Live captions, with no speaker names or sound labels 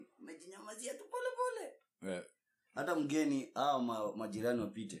Nyamazia tu pole. Yeah. Hata mgeni au majirani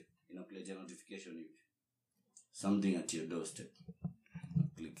wapite inakuletea notification hivi. Something at your doorstep.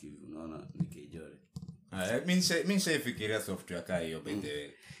 Click hivi unaona ni Kjore. Mimi nishafikiria software kai hiyo by the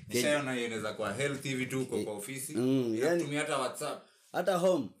way. Nishaona inaweza kuwa health hivi tu kwa ofisi. Yaani hata WhatsApp, hata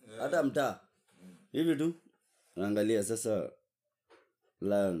home, hata mtaa. Hivi tu. Naangalia sasa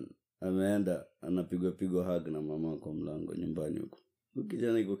Lion ameenda anapigwa hug na mama kwa mlango nyumbani huko.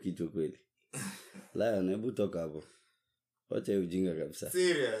 Ukijana iko kichwa kweli. Lion hebu toka hapo. Wacha ujinga kabisa.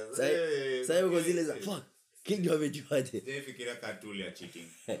 Serious. Sasa uko zile za fuck. Kingi wamejuaje? Sijafikiria katuli ya cheating.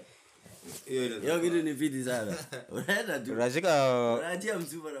 Hiyo kitu ni fiti sana. Unaenda tu. Unaatia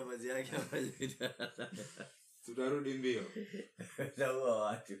msupa nafasi yake afanye. Tutarudi mbio. Utaua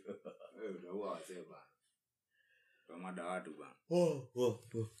watu. Wewe utaua wasee bana. Tomada watu bana.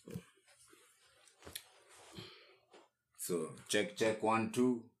 So, check 1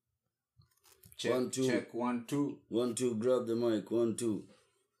 2. Check 1 2. 1 2 grab the mic 1 2.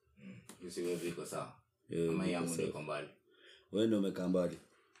 Usiwe viko sawa. Kama yangu ndio mbali. Wewe ndio umekaa mbali.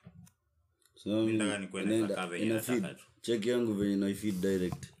 So nataka nikuende saka venye nataka tu. Check yangu venye na feed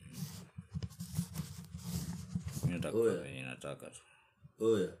direct. Mimi nataka venye nataka tu.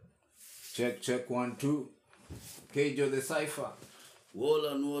 Oya. Check 1 2. Kjo the Cypher. Wall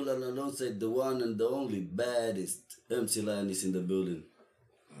and alongside the one and the only baddest MC Lion is in the building.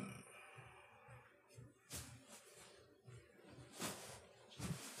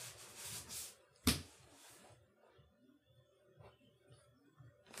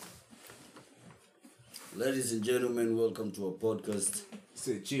 Ladies and gentlemen, welcome to our podcast.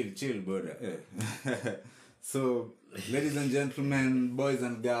 Say chill brother. So, ladies and gentlemen, boys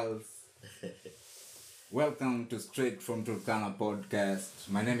and girls, welcome to Straight from Turkana podcast.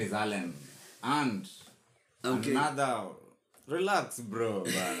 My name is Allen and another relax bro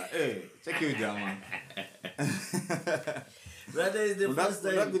bana. Hey, check you jama. Brother, is the first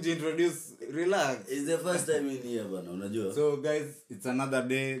time. Could you introduce relax? It's the first time in here bana, unajua. So guys, it's another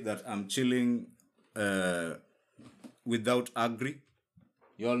day that I'm chilling without Agri.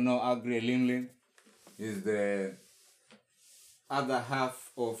 You all know Agri Limlin is the other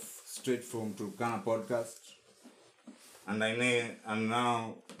half of Straight from Turkana podcast. And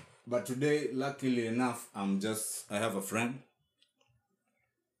but today, luckily enough, I have a friend.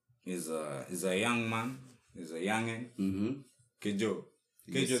 He's a young man. He's a youngin. Kjo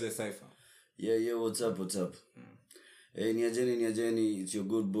the Cypher. Yeah, what's up? Hey, Niajeni, it's your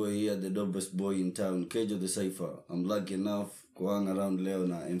good boy here, the dopest boy in town, Kjo the Cypher. I'm lucky enough to hang around leo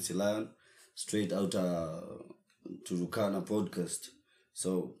na MC Lion, straight out Turkana podcast.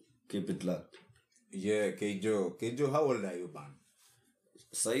 So, keep it locked. Yeah, Kjo, how old are you, man?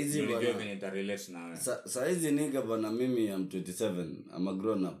 Saizi nigga bana, mimi I'm 27. I'm a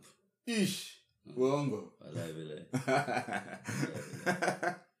grown up. Ish. Uongo. Walai vile.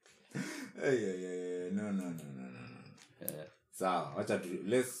 Hey. No. Yeah. So, for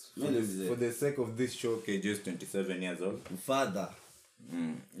the sake of this show, Kjo is 27 years old. Father.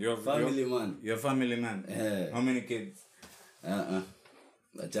 You're family man. You're a family man. Yeah. How many kids?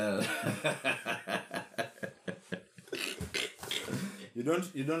 You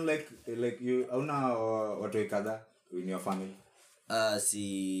don't like you hauna watu kadhaa in your family?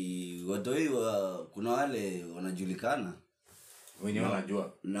 Si watoi kuna wale wanajulikana wenyewe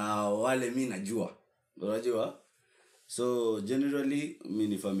unajua na wale mimi najua. Unajua? So generally mimi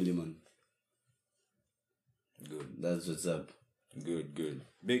ni family man. Good. That's what's up. Good.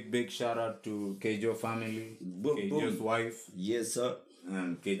 Big shout out to Kjo family, Kjo's wife. Yes sir.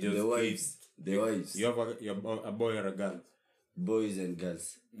 And Kjo's kids. The wives. You have a boy or a girl? Boys and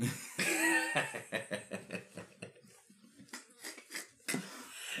girls.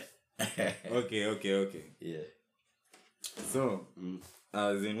 Okay. Yeah. So,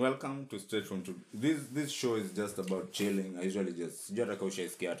 welcome to Straight from this show is just about chilling. I usually just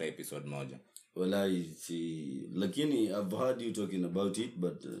ushaisikia hata episode moja. Walai lakini I've heard you talking about it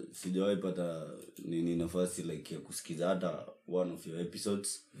but sijawahi pata nini nafasi like ya kusikiza hata one of your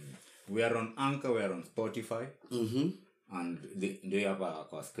episodes. We are on Anchor, we are on Spotify. And they have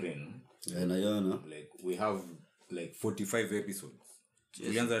a screen. Naiona. Like we have like 45 episodes.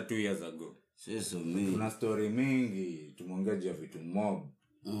 Tulianza 2 years ago. Sasa mimi kuna story mingi tumongeja vitu mob.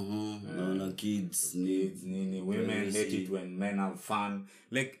 Naona kids nini women hate it when men have fun.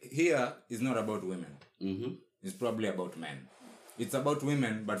 Like here is not about women. It's probably about men. It's about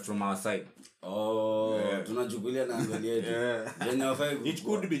women but from our side. Tunachukulia na angalia yetu.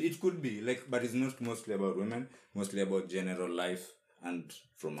 It could be like, but it's not mostly about women, mostly about general life and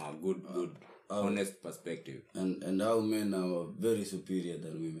from a good honest perspective. And how men are very superior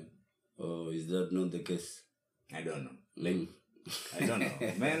than women. Or is that not the case? I don't know. Like, I don't know.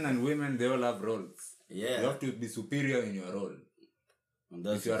 Men and women, they all have roles. Yeah. You have to be superior in your role. And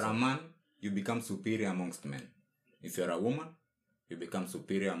that's If you're a man, you become superior amongst men. If you're a woman, you become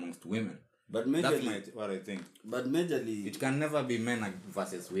superior amongst women. But majorly, That's what I think. But majorly, It can never be men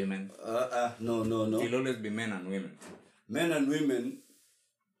versus women. no. It will always be men and women. Men and women,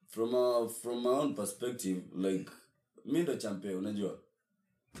 from my own perspective, like, mi ndo champion, unajua?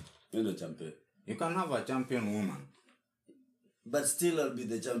 Mi ndo champion. You can have a champion woman. But still I'll be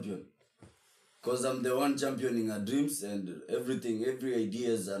the champion. Because I'm the one championing her dreams and everything, every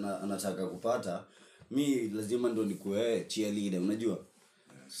ideas anataka kupata. Mi lazima ndo nikuwe cheerleader, unajua?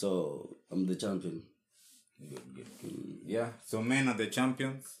 So, I'm the champion. Good. Yeah, so men are the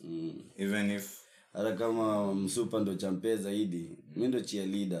champions. Even if... Hata kama msupa ndo champion zaidi, mi ndo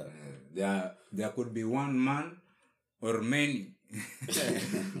cheerleader. There could be one man or many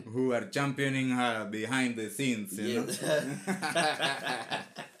who are championing her behind the scenes,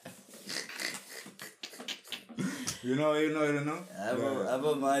 you know? you know.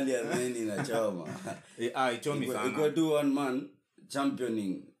 Hapa mahali ya meni na choma. Ichomi sana. Iko tu one man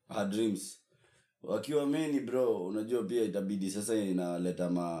championing her dreams. Wakiwa meni bro, unajua pia itabidi sasa inaleta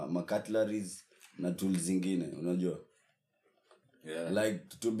ma cutleries na tools zingine, unajua. Yeah. Like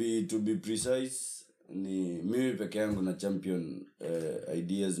to be precise, ni mimi peke yangu na champion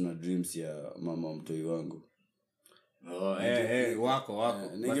ideas na dreams ya mama mtoi wangu. Wako.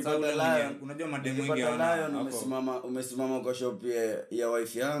 Nikipata lion, unajua mademu wengi wana umesimama kwa shop ya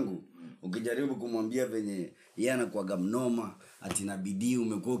wife yangu. Ukijaribu kumwambia venye yeye anakuaga mnoma, ati na bidii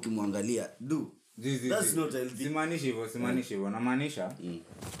umekuwa ukimwangalia. That's not healthy. Simanishi hivyo. Namaanisha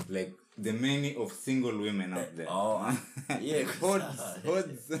like the many of single women out there. Yeah.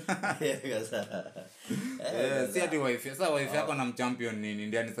 Odds. Si ati wife. Sasa wife yako na mchampion nini?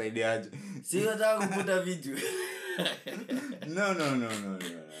 Ndio anisaidiaje? Si nataka kuputa vitu. No.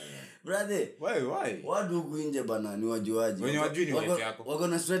 Brother, Why? Watu huku nje bana ni wajuaji. Wenye wajui ni wife yako. Wako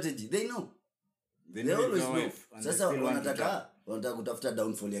na strategy. They know. They always know. Sasa wanataka kutafuta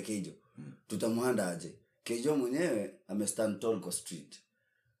downfall ya Kejo. Tutamwanda aje. Kejo mwenyewe amestand tall kwa street.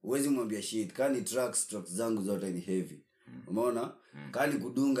 Uwezi mwambia shit. Kani trucks zangu zote ni heavy. Umeona? Kani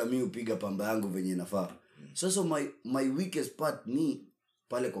kudunga mimi upiga pamba yangu venye inafaa. Sasa my weakest part ni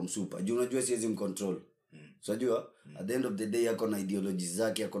pale kwa msupa. Juu unajua siwezi mcontrol. So unajua at the end of the day yako na ideologies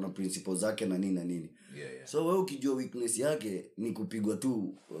zake, yako na principles zake na nini. Yeah. So wewe ukijua weakness yake ni kupigwa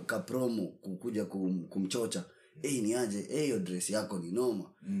tu ka promo kukuja kumchocha. Ni aje, hiyo dress yako ni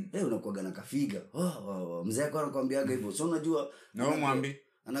noma. Unakuaga na kafiga. Mzee wako anakuambiaga hivyo. So unajua no mwambi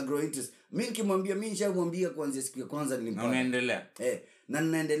ana grow interest. Mimi nikimwambia mimi nishamwambia kuanzia siku ya kwanza nilimpata. Na unaendelea. Na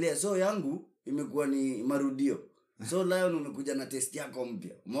ninaendelea. So yangu imekuwa ni marudio. So leo umekuja na test yako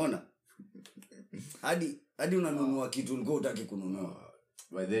mpya. Umeona? Hadi unanunua kitu ulikuwa hutaki kununua.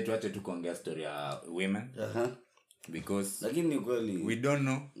 By the way, tuache tu kuongea story ya women. Because lakini ni kweli we don't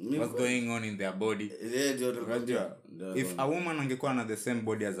know what's going on in their body. If a woman angekuwa na the same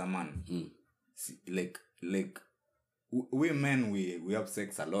body as a man, like we men we have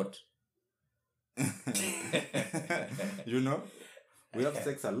sex a lot. You know, we have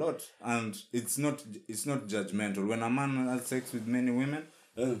sex a lot, and it's not judgmental. When a man has sex with many women,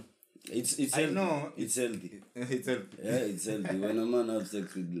 it's I know it's healthy. It's healthy. Yeah, it's healthy. When a man has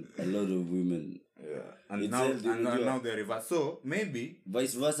sex with a lot of women, and it's now healthy, now they're reverse. So maybe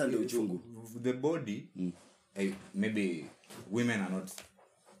vice versa ndio uchungu. The body, maybe women are not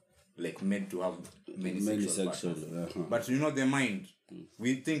like made to have many sexual partners. But you know the mind,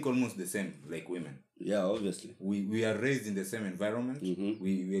 we think almost the same like women. Yeah, obviously. We are raised in the same environment.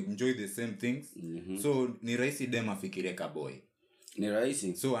 We enjoy the same things. So ni rahisi dem afikirie ka boy. Ni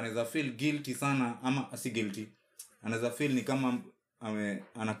rahisi. So anaweza feel guilty sana ama si guilty. Anaweza feel ni kama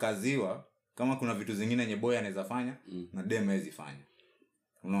anakaziwa kama kuna vitu zingine nye boy anaweza fanya na dem hawezi fanya.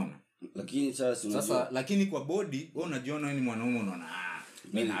 Unaona? Lakini sasa lakini kwa body wewe unajiona wewe ni mwanaume unaona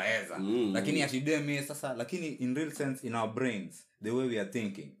mimi naweza. Lakini ati dem sasa lakini in real sense in our brains the way we are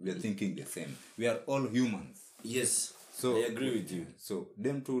thinking the same. We are all humans. Yes. So I agree with you. So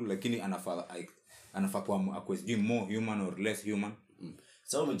them too lakini anafaa kwa akwesijui more human or less human.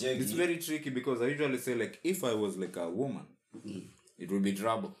 So it's very tricky because I usually say like if I was like a woman it would be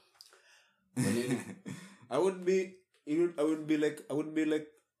trouble. I would be like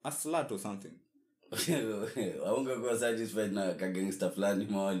a slut or something. Ungekuwa satisfied na kagangster fulani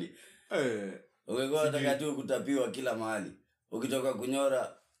mahali. Ungekuwa unataka tu kutapiwa kila mahali. Ukitoka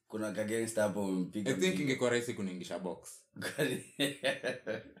kunyora kuna ka gangster hapo umpiga. I think ingekuwa rahisi kuningisha box.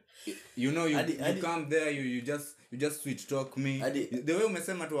 You know, you come there, you just sweet talk me. The way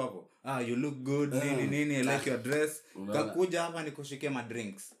umesema tu hapo, you look good, nini, I like your dress. Kakuja hapa nikushike ma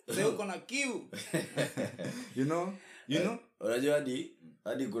drinks. Sasa uko na kiu. You know? Unajua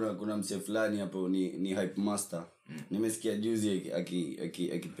hadi kuna mse fulani hapo ni hype master. Nimesikia juzi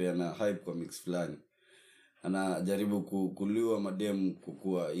akipeana hype kwa mix fulani. Anajaribu kuliwa madem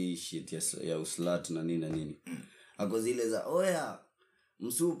kukua hii shit ya uslat na nini. Ako zile za oya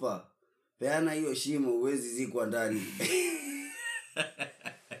msupa peana hiyo shimo uwezi zikwa ndani.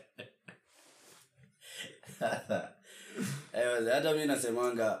 Hata mimi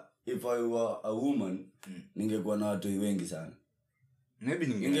nasemanga if I were a woman ningekuwa na watu wengi sana. Maybe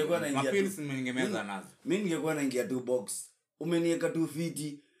ningekuwa ningemeza nazo. Mimi ningekuwa naingia tu box. Umeniweka tu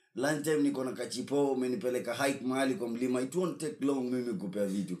fiti. Lunch time niko na kachipo, umenipeleka hike mahali kwa mlima. It won't take long mimi kupea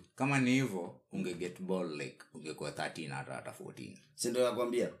vitu. Kama ni hivyo ungeget ball like ungekuwa 13 hata 14. Si ndio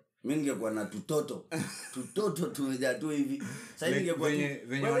nakwambia? Mimi ningekuwa na tutoto tumejaa tu hivi. Sasa ningekuwa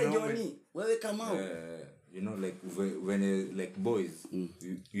wewe Johnny, wewe Kamau. You know, like when like boys,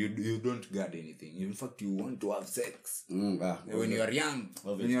 you don't guard anything. In fact, you want to have sex. When you are young,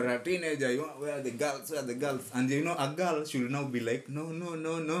 when you are a teenager, you want, where are the girls? And you know, a girl should now be like, no,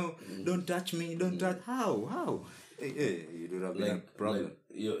 don't touch me, don't touch. How? Hey, you don't have like, a problem.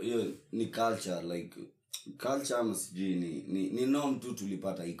 Like, ni culture, like culture msijui ni norm tu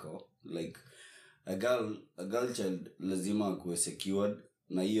tulipata iko. Like a girl child lazima kuwe secured.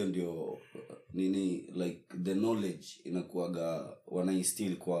 Na hiyo ndio nini like the knowledge inakuaga wana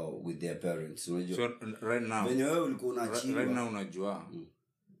instill kwa with their parents, unajua. So right now when wewe ulikuwa unaachiwa right now unajua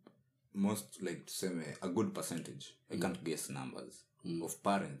most like to say a good percentage, I can't guess numbers, of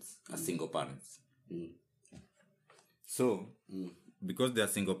parents are single parents. So because they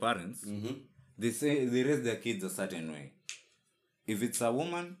are single parents, they say they raise their kids a certain way. If it's a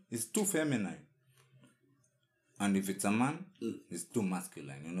woman, it's too feminine. And if it's a man, it's too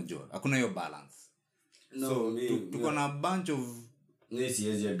masculine, unajua. Hakuna hiyo balance. No, so tuko na a bunch of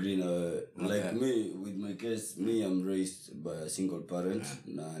siwezi agree na like me with my case, me I'm raised by a single parent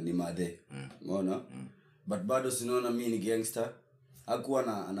na ni made. Unaona? But bado sinaona mimi ni gangster.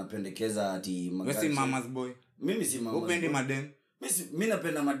 Hakuwa anapendekeza ati magachi. Wewe si mama's boy. Mimi si mama's boy. Upendi madem? Mimi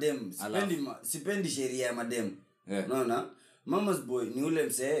napenda madem. Sipendi sheria ya madem. Unaona? Mama's boy ni ule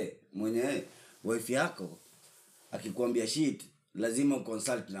msee mwenye wife yako akikwambia shit lazima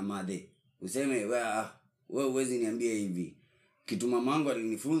consult na madhe. Useme wewe huwezi niambia hivi. Kitu mamangu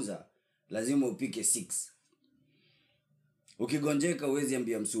alinifunza lazima upike 6. Ukigonjeka huwezi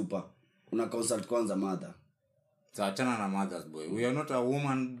ambia msupa. Una consult kwanza mother. So achana na mother's boy. We are not a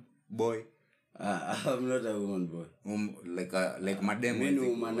woman boy. I'm not a woman boy. Like madam. Mimi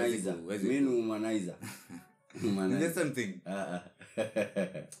humanizer. The same thing.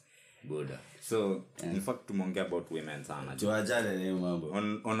 Buddha. So in fact tumeongea about women sana. Tuachane na mambo.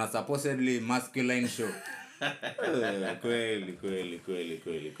 On a supposedly masculine show. Kweli.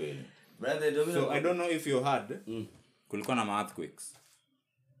 Brother, so I don't know if you heard kulikuwa na earthquakes.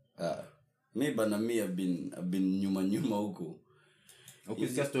 Me have been nyuma huko.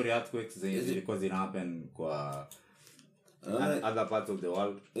 Ukisikia story earthquakes zilikuwa zina happen kwa other parts of the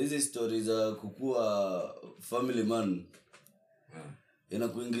world. Hizi stories za kukua family man.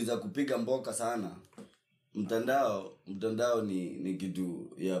 Inakuingiza kupiga mboka sana. Mtandao ni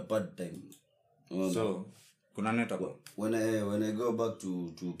kitu ya part time. So kuna neta kwa when I go back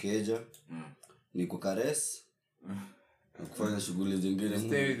to Keja ni kukares na kufanya shughuli zingine.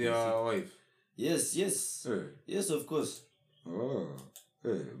 Stay with your wife? Yes. Yes, of course.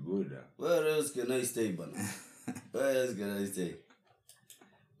 Buddha. Where else can I stay bana?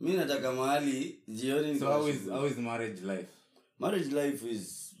 Mimi nataka mahali jioni. So how is marriage life? Marriage life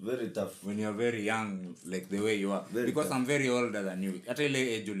is very tough when you're very young, like the way you are. Because tough. I'm very older than you. Hata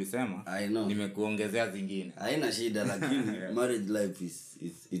ile age ulisema nimekuongezea zingine. Haina shida lakini marriage life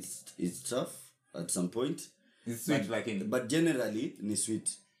it's tough at some point. It's sweet but generally ni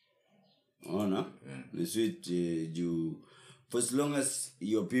sweet. Ni sweet for as long as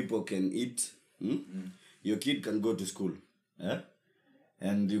your people can eat, your kid can go to school,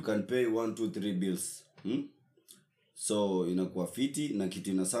 and you can pay 1 2 3 bills. So inakuwa fiti na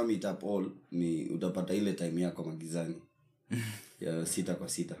kitu ina sum it up all ni utapata ile time yako magizani ya 6 kwa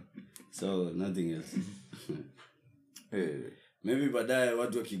 6. So nothing else. Maybe baadaye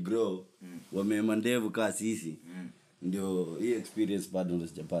watu wakigrow wamemandevu kaa sisi ndio hii experience bado ndo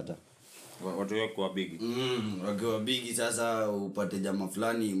sijapata. watu wako kwa big. Wakiwa big sasa upate jamaa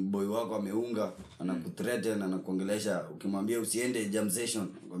fulani boy wako ameunga anakuthreaten anakuongelesha ukimwambia usiende jam session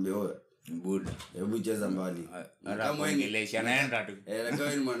kwambia wewe Buda. Hebu cheza mbali. Kama ongelesha anaenda tu.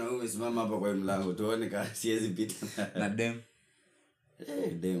 Kama ni mwanaume simama hapa kwa mlango tuone kama siwezi pita na dem.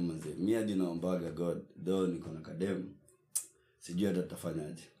 Dem mzee. Mimi hadi naombaga God though niko na kadem. Sijui hata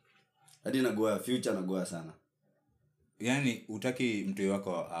tutafanyaje. Hadi nagoa future nagoa sana. Yani utaki mtu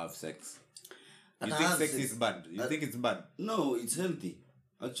wako have sex. You think sex is bad? You think it's bad? No, it's healthy.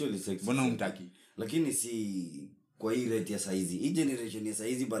 Actually sex. Mbona umtaki? Lakini si kwa hii rate ya saizi. Hii generation ya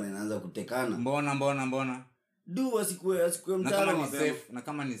saizi bana inaanza kutekana. Mbona? Du asikue mtaro mapema. Na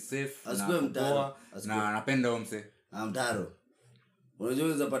kama ni safe asikue mtaro. Na anapenda huyo mse. Mtaro. Unajua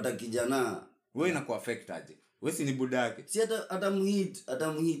unaweza pata kijana wewe inaku affect aje? Wewe si ni buda yake. Si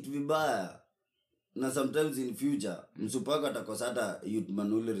atamhit vibaya. Na sometimes in future msupaka atakosa hata youth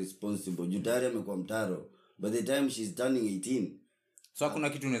manually responsible. Jutari amekuwa mtaro. By the time she's turning 18. So kuna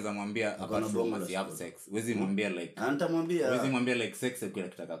kitu unaweza mwambia apart from have sex. Wezi mwambia like Wezi mwambia like sex kwa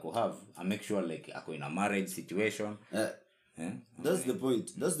kitaka ku have. I make sure like ako in a marriage situation. That's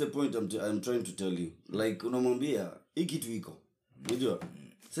the point I'm trying to tell you. Like unamwambia hii kitu iko. Unajua?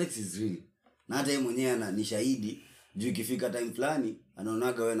 Sex is real. Na hata yeye mwenyewe ni shahidi. Juu ikifika time fulani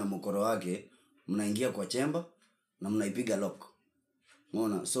anaonaga wewe na mokoro wake mnaingia kwa chamber na mnaipiga lock.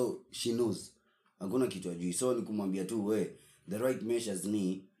 Unaona? So she knows. Hakuna kitu ajui. So ni kumwambia tu we the right measures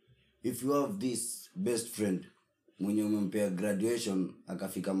ni if you have this best friend mwenye umempea graduation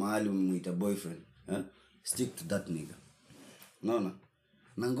akafika mahali umemuita boyfriend, stick to that nigga. Unaona?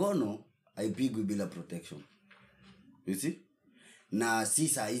 Na ngono haipigwi bila protection. You see? Na si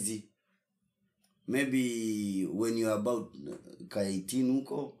saa hizi. Maybe when you are about 18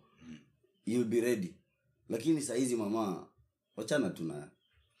 huko you'll be ready. Lakini saa hizi mama wachana tuna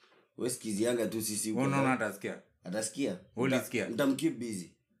wewe sikizianga tu sisi huko. Unaona atasikia? Atasikia. Ulisikia? Mtamkeep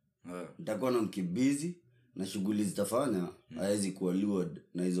busy. Nitakuwa na mkeep busy na shughuli zitafanya haiwezi kuwa lured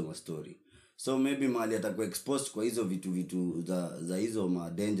na hizo ma story. So maybe mahali atakuwa exposed kwa hizo vitu za hizo ma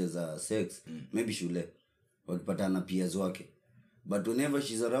danger za sex, maybe shule wakipatana peers wake. But whenever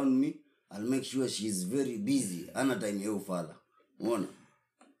she's around me, I'll make sure she's very busy. Ana time yao fala. Unaona?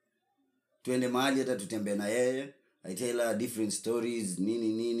 Tuende mahali hata tutembee na yeye. I tell her different stories,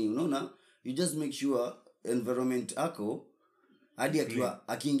 nini. Unaona? You just make sure environment ako hadi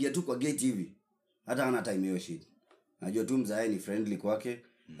akiingia tu kwa gate hivi. Hata ana time yao shit. Najua tu mzae ni friendly kwake.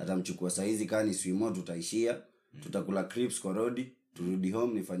 Atamchukua saizi kani swimo tutaishia. Tutakula crips kwa rodi. Turudi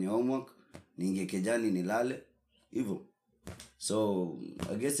home nifanye homework. Niingie kejani nilale. Hivyo. So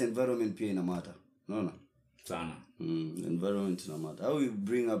I guess environment pia ina matter. Unaona? Sana. Environment ina matter. How you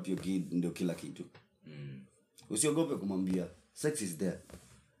bring up your kid ndio kila kitu. Usiogope kumwambia sex is there.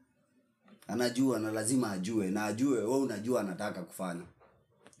 Anajua na lazima ajue na ajue wewe unajua anataka kufanya.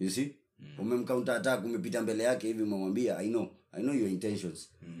 You see? Umemcounter attack umepita mbele yake hivi umemwambia I know your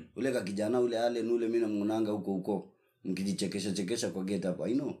intentions. Ule ka kijana ule ale nule mimi namuonanga huko mkijichekesha kwa gate hapo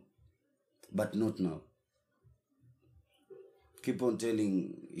I know. But not now. Keep on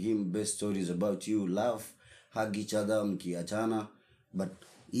telling him best stories about you, laugh, hug each other mkiachana, but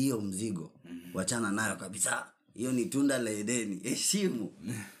hiyo mzigo wachana nayo kabisa. Hiyo ni tunda la Edeni. Heshimu.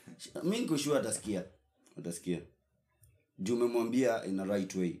 Mimi niko sure atasikia. Juu umemwambia in a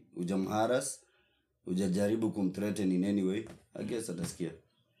right way. Hujamharas, hujajaribu kumthreaten in any way. I guess atasikia.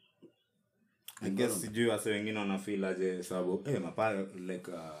 I guess sijui wase wengine wana feel aje sababu mapale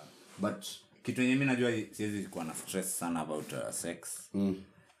like but kitu yenyewe mimi najua siwezi kuwa na stress sana about sex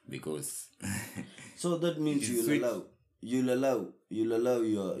because so that means you'll allow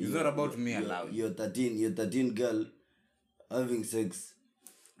your it's not about me allowing your 13 girl having sex.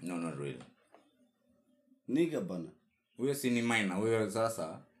 No, not really. Nigga bana. Wewe si ni minor wewe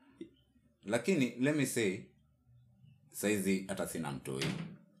sasa. Lakini let me say saizi hata sina mtoi.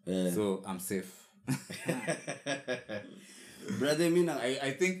 So I'm safe. Brother Mina,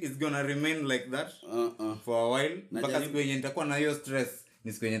 I think it's gonna remain like that for a while. Mpaka siku yenye nitakuwa na hiyo stress,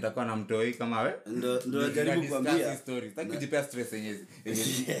 ni siku yenye nitakuwa na mtoi kama wewe. Ndio najaribu kuambia story. Sitaki kujipea stress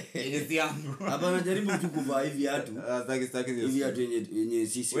yenye si yangu. Hapa najaribu tu kuvaa hivi hatu. Sitaki hivi hatu yenye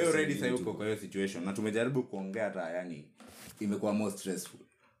sisi. Wewe already sasa uko kwa hiyo situation na tumejaribu kuongea hata yani imekuwa more stressful.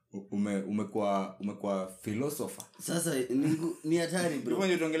 Umekuwa philosopher. Sasa ni hatari bro.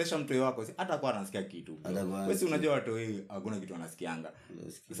 Wewe unaongelesha mtoi wako hata kwa anasikia kitu. Wewe si unajua watu hii hakuna kitu anasikianga.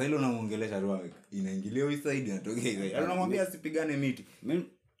 Sasa ile unamuongelesha roho inaingilia hii side inatokea hivi. Unamwambia asipigane miti.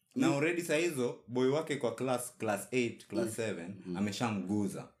 Na already saa hizo boy wake kwa class 8, class 7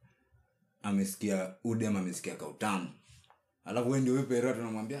 ameshamguza. Amesikia udem amesikia kautamu. alafu wewe ndio wewe rata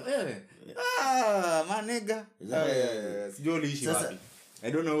unamwambia wewe manega sijui uliishi wapi.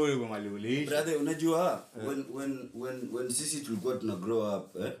 I don't know where mali uliishi. Brother, unajua when sisi tulikuwa tuna grow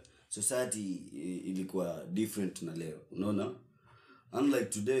up society ilikuwa different na leo, unaona.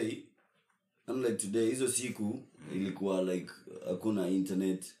 Unlike today hizo siku ilikuwa like hakuna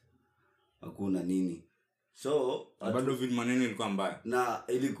internet, hakuna nini, so bado vile maneno ilikuwa mbaya, na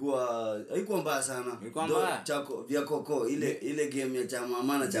haikuwa mbaya sana. Chako vya koko ile game ya cha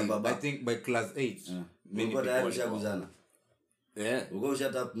mama na cha baba. I think by class 8 mimi tayari shakuzana. Uko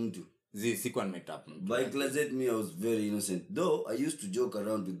ushatap mtu sikuwa nimetap mtu. By class 8 me I was very innocent, though I used to joke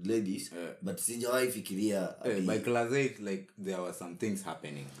around with ladies, but sijawahi fikiria by class 8 like there were some things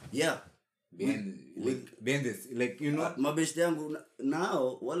happening behind this, like you know. Mabeshte yangu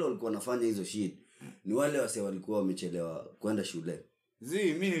nao wale walikuwa wanafanya hizo shit ni wale wase walikuwa wamechelewa kwenda shule.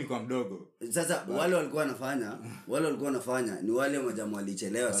 Mimi nilikuwa mdogo. Sasa wale walikuwa wanafanya ni wale majamaa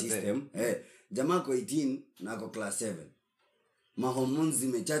walichelewa system. Jamaa kwa 18 na kwa class 7. Mahormones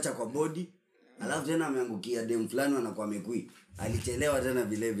zimechacha kwa body. Alafu tena ameangukia dem fulani anakuwa amekui. Alichelewa tena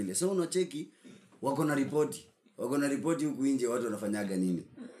vile vile. So unacheki wako na report huku nje watu wanafanyaga nini.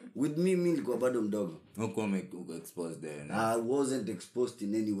 With me nilikuwa bado mdogo. Uko exposed there. I wasn't exposed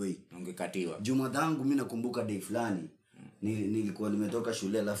in any way. Ungekatiwa. Jumathangu mimi nakumbuka day fulani. Nilikuwa nimetoka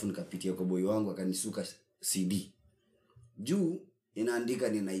shule alafu nikapitia kwa boy wangu akanisuka CD. Juu inaandika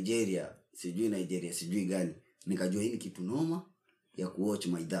ni Nigeria sijui gani. Nikajua hii ni kitu noma ya kuwatch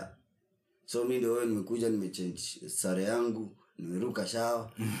my dad. So mimi ndio nimekuja nimechange sare yangu, nimeruka shower,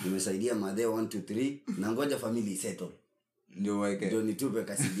 nimesaidia madhe 1 2 3 na ngoja family settle. Ndio nitupe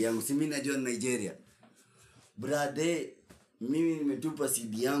kasidi yangu. Si mimi najua Nigeria. Brother, mimi nimetupa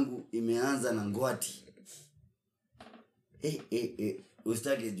CD yangu imeanza na ngwati.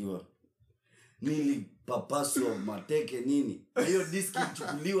 Ustake jua. Nilipapaswa mateke nini. Hiyo disk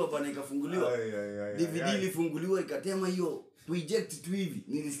ilichukuliwa bana ikafunguliwa. DVD ilifunguliwa ikatema hiyo project tu hivi.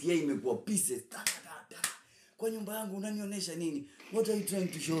 Nilisikia imekuwa pieces. Kwa nyumba yangu unanionyesha nini? What are you trying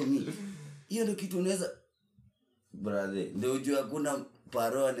to show me? Hiyo ndio kitu unaweza brother. Ndio ujue hakuna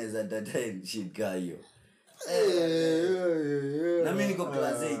paro anaweza entertain shit kama hiyo. Na mimi niko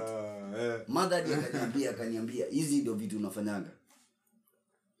class 8. Mother akaniambia hizi ndio vitu unafanyanga.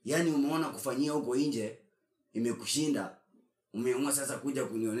 Yaani umeona kufanyia huko nje imekushinda. Umeamua sasa kuja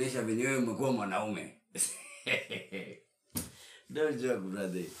kunionyesha venye wewe umekuwa mwanaume. Don't joke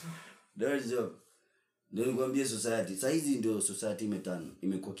brother. Don't joke. Ndio nikwambia society. Sasa hizi ndio society imetana.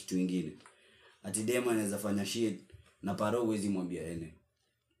 Imekuwa kitu kingine. Ati demo anaweza fanya shit na paro huwezi mwambia ene.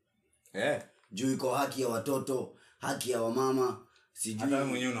 Juu iko haki ya watoto, haki ya wamama, sijui. Hata wewe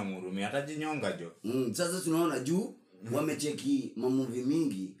mwenyewe unamhurumia, hatajinyonga jo. Sasa tunaona juu wamecheki mamovie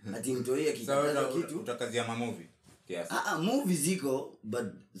mingi ati mtoi akikataza kitu utakazia mamovie kiasi. Movie ziko but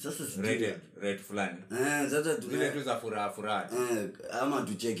sasa rated fulani. Sasa vile tu za furaha. Ama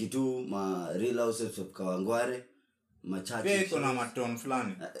tucheki tu ma Real Housewives of Kawangware, machache. Pia iko na maton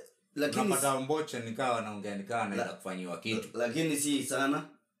fulani. Lakini napata mboche nikawa naenda kufanywa kitu. Lakini si sana.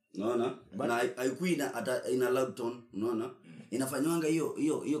 Unaona? Na haikui hata ina loud tone, unaona? Inafanywanga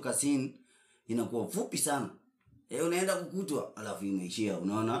hiyo kasini inakuwa fupi sana. Unaenda kukutwa alafu imeishia,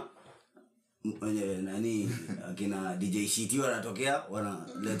 unaona? Nani akina DJ Shiti wanatokea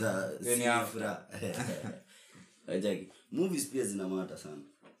wanaleta sifra. Ajaki. Movies pia zinamata sana.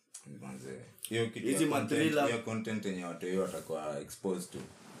 Manze. Hiyo kitu hiyo content yenye watu hiyo watakuwa exposed to.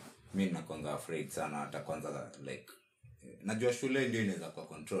 Mimi nakuanga afraid sana hata kwanza like najua shule ndio inaweza kwa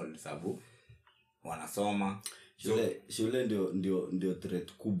control sababu wanasoma shule ndio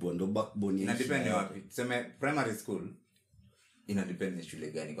threat kubwa, ndio backbone ya. Depende wapi. Tuseme primary school ina depend ni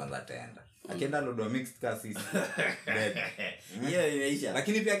shule gani kwanza ataenda. Akienda Lodwa mixed kasi dead. Imeisha.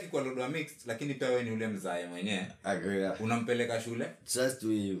 Lakini pia akikuwa Lodwa mixed lakini pia wewe ni ule mzae mwenyewe. Unampeleka shule? Trust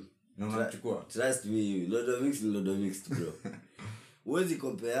you. Na unamchukua. Trust me. Lodwa mixed bro. Huwezi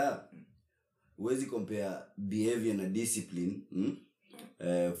compare behavior na discipline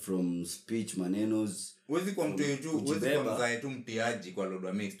from speech manenos. Huwezi kwa mtu yetu, huwezi kwa mzae tu mtiaji kwa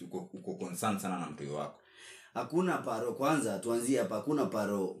Lodwa mixed uko concerned sana na mtu wako. Hakuna paro kwanza tuanzie hapa, hakuna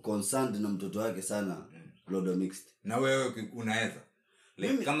paro concerned na mtoto wake sana Lodwa mixed. Na wewe unaweza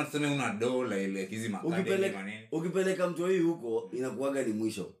kama tuseme una dola ile hizi makadeni maneno. Ukipeleka mtu huko inakuaga ni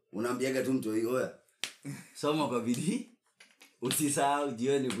mwisho. Unaambiaga tu mtu oya. Soma kwa bidii. Usisahau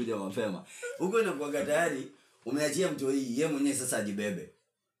jioni kuja mapema. Huko inakuaga tayari umeachia mtu yeye mwenyewe sasa ajibebe.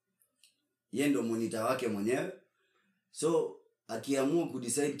 Yeye ndio monitor wake mwenyewe. So akiamua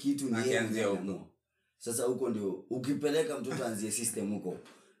kudecide kitu ni yeye anzia huko. Sasa huko ndio ukipeleka mtoto anzie system huko.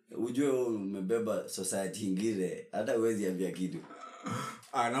 ujue wewe umebeba society ingine hata huwezi ambia kitu.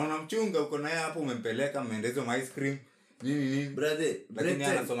 Na unamchunga uko naye hapo umempeleka mmendezo ice cream nini brother break time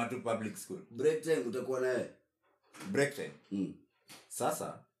anasoma tu public school. Break time utakuwa naye. Break time.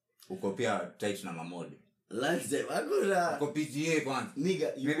 Sasa uko pia tight na mamodi. Lunch time akula. Uko PGA kwanza.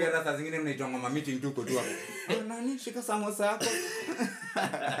 Nigga, maybe hata saa zingine mnaitwa mama meeting tu hapo. Nani shika samosa yako.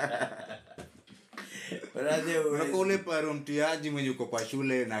 Brother unakole paro mtiaji mwenye uko kwa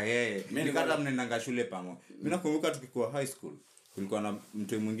shule na yeye. Nikata mnaendanga shule pamoja. Mimi nakumbuka tukikuwa high school kulikuwa na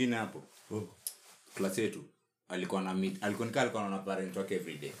mtu mwingine hapo. Class yetu alikuwa na parent wake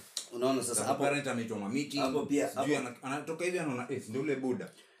every day. Unaona sasa hapo parent ameitwa mama meeting. Hapo pia anatoka hivi anaona ndio ule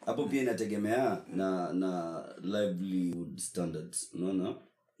buda. Hapo pia inategemea na livelihood standards. Unaona?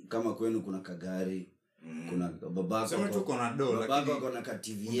 Kama kwenu kuna kagari, kuna babako. Sema tu kuna do lakini kuna ka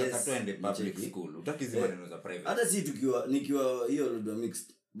TVS. Utakatwende public school. Utakiziba neno za private. Hata si nikiwa hiyo Ludo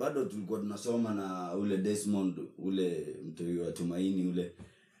mixed bado tulikuwa tunasoma na ule Desmond, ule mtu wa Tumaini ule.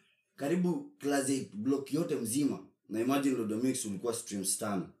 Karibu class 8 block yote mzima. Na imagine Ludo mixed ulikuwa streams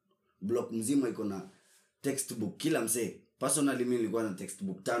 5. Block mzima iko na textbook kila msee. Personally mimi nilikuwa na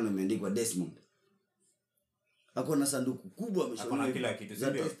textbook 5 imeandikwa Desmond. Ako na sanduku kubwa ameshona kila kitu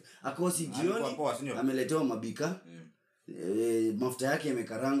sio. Akosi jioni ameletewa mabika. Mafuta yake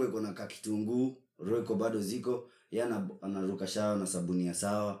yamekarangwa iko na kakitunguu, roiko bado ziko. Yana anaruka shawa na sabuni ya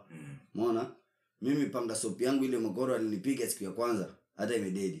sawa. Umeona? Mimi panga soap yangu ile mokoro alinipiga siku ya kwanza hata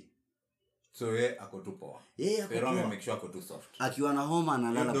imededi. So yeye ako tu poa. Pero make sure ako tu soft. Akiwa na homa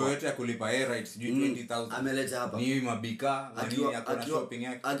analala. Ndio yote kulipa air rights sijui 20,000. Ameleta hapa. Ni mabika na nini akona shopping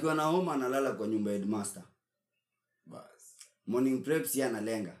yake. Akiwa na homa analala kwa nyumba ya headmaster. Bas. Morning preps ya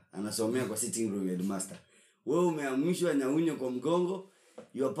analenga. Anasomea kwa sitting room ya headmaster. Wewe umeamshwa nyaunyo kwa mgongo.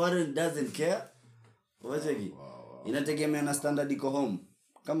 Your parent doesn't care. Wacheki. Inategemea na standard iko home.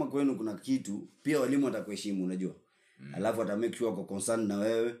 Kama kwenu kuna kitu, pia walimu watakuheshimu unajua. Alafu ata make sure uko concerned na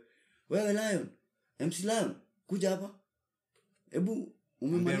wewe. Wewe Lion, MC Lion, kuja hapa. Hebu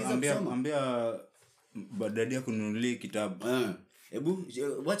umemaliza kusoma. Ambia badadia kununulia kitabu. Hebu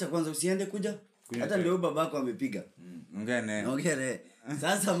wacha kwanza usiende kuja. Hata leo babako amepiga. Ongea.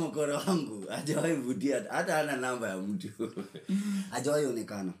 Sasa mkoro wangu hajawahi vutia hata hana namba ya mtu. Hajawahi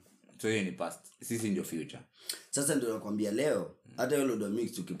onekana. So hiyo ni past. Sisi ndio future. Sasa ndio nakwambia leo hata yule Ludo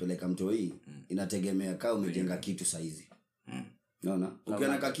mix ukipeleka mtoi inategemea kama umejenga kitu saizi. Unaona?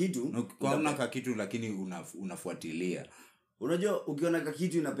 Ukiona ka kitu, ukiona ka kitu lakini unafuatilia. Unajua ukiona ka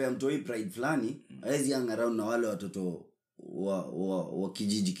kitu inapea mtoi pride fulani, hawezi hang around na wale watoto wa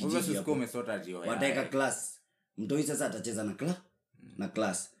kijiji hapo. Wataeka class. Mtoi sasa atacheza na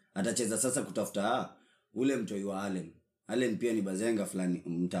class. Atacheza sasa kutafuta ule mtoi wa Allen pia ni bazenga fulani,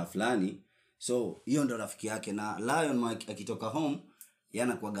 mtaa fulani. So hiyo ndo rafiki yake na Lion akitoka home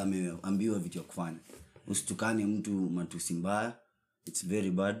yana kuaga ameambiwa vitu ya kufanya. Usitukane mtu matusi mbaya. It's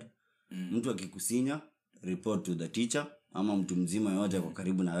very bad. Mtu akikusinya report to the teacher ama mtu mzima yote kwa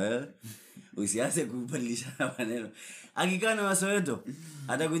karibu na wewe. Usianze kubadilishana maneno. Akikaa na Wasoweto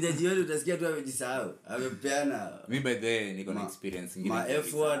atakuja jioni utasikia tu amejisahau. Amepeana. Mimi by the way niko na experience nyingine. Ma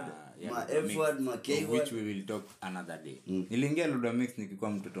F word, ma K word which we will talk another day. Niliingia Ludo mix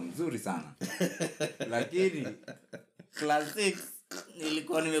nikikuwa mtoto mzuri sana. Lakini class 6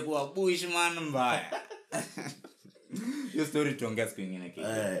 nilikuwa nimekuwa bushman mbaya. Your story tuongea siku nyingine kitu.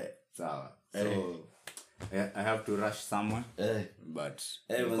 Sawa. So I have to rush somewhere. But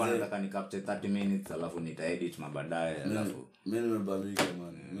nataka ni capture 30 minutes alafu nita edit mabadaye alafu mimi nimebambika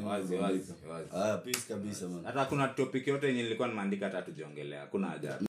man. Wazi. Peace kabisa man. Hata kuna topic yote yenye nilikuwa nimeandika hata tujongelea. Hakuna haja.